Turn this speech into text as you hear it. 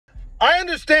I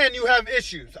understand you have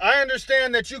issues. I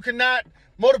understand that you cannot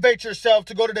motivate yourself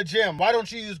to go to the gym. Why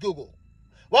don't you use Google?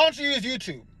 Why don't you use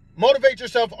YouTube? Motivate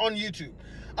yourself on YouTube.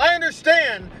 I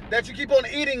understand that you keep on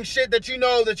eating shit that you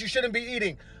know that you shouldn't be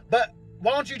eating. But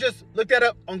why don't you just look that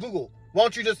up on Google? Why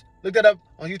don't you just look that up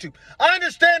on YouTube? I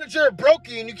understand that you're a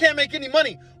brokey and you can't make any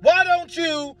money. Why don't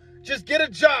you just get a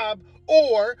job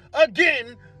or,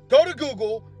 again, go to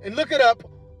Google and look it up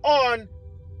on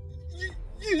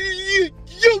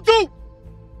YouTube?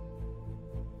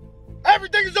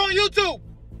 Everything is on YouTube.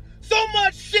 So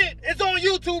much shit is on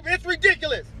YouTube. It's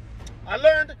ridiculous. I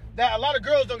learned that a lot of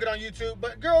girls don't get on YouTube,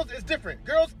 but girls is different.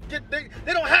 Girls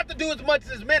they don't have to do as much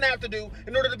as men have to do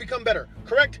in order to become better.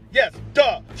 Correct? Yes.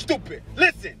 Duh. Stupid.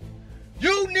 Listen.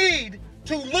 You need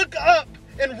to look up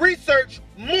and research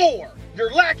more.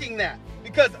 You're lacking that.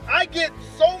 Because I get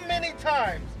so many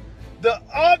times the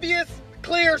obvious,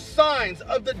 clear signs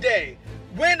of the day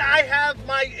when I have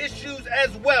my issues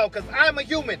as well, because I'm a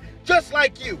human, just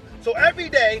like you. So every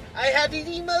day, I have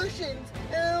these emotions.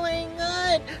 Oh my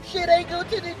God, should I go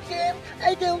to the gym?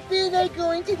 I don't feel like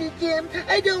going to the gym.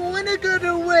 I don't want to go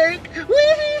to work.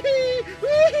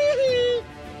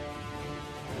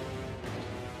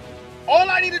 All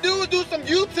I need to do is do some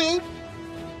YouTube.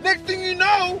 Next thing you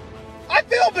know, I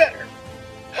feel better.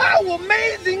 How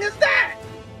amazing is that?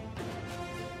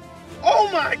 Oh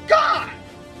my God.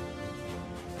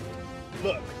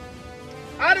 Look,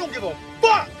 I don't give a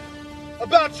fuck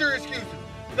about your excuses.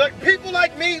 Like, people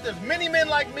like me, there's many men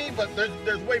like me, but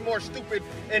there's way more stupid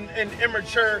and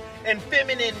immature and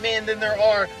feminine men than there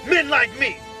are men like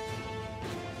me.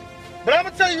 But I'm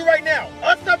going to tell you right now,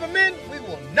 us type of men, we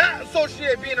will not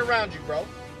associate being around you, bro.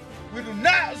 We do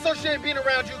not associate being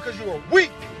around you because you are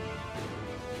weak.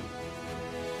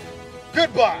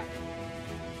 Goodbye.